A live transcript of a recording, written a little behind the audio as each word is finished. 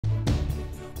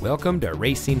Welcome to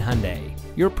Racine Hyundai,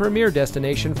 your premier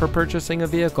destination for purchasing a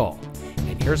vehicle.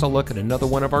 And here's a look at another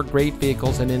one of our great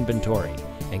vehicles in inventory,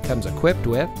 and comes equipped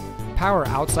with power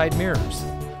outside mirrors,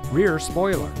 rear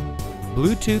spoiler,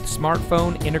 Bluetooth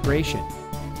smartphone integration,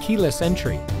 keyless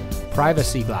entry,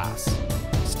 privacy glass,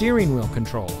 steering wheel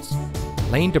controls,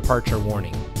 lane departure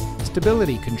warning,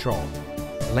 stability control,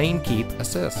 lane keep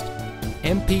assist,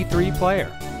 MP3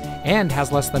 player, and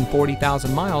has less than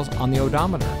 40,000 miles on the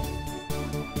odometer.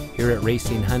 Here at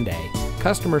Racine Hyundai,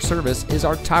 customer service is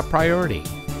our top priority.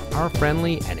 Our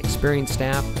friendly and experienced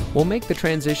staff will make the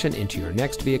transition into your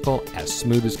next vehicle as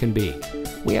smooth as can be.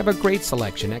 We have a great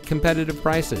selection at competitive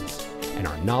prices, and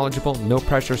our knowledgeable,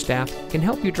 no-pressure staff can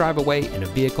help you drive away in a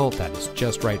vehicle that is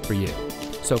just right for you.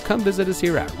 So come visit us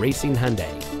here at Racine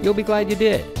Hyundai. You'll be glad you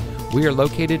did. We are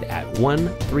located at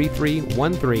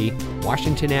 13313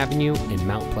 Washington Avenue in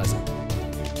Mount Pleasant.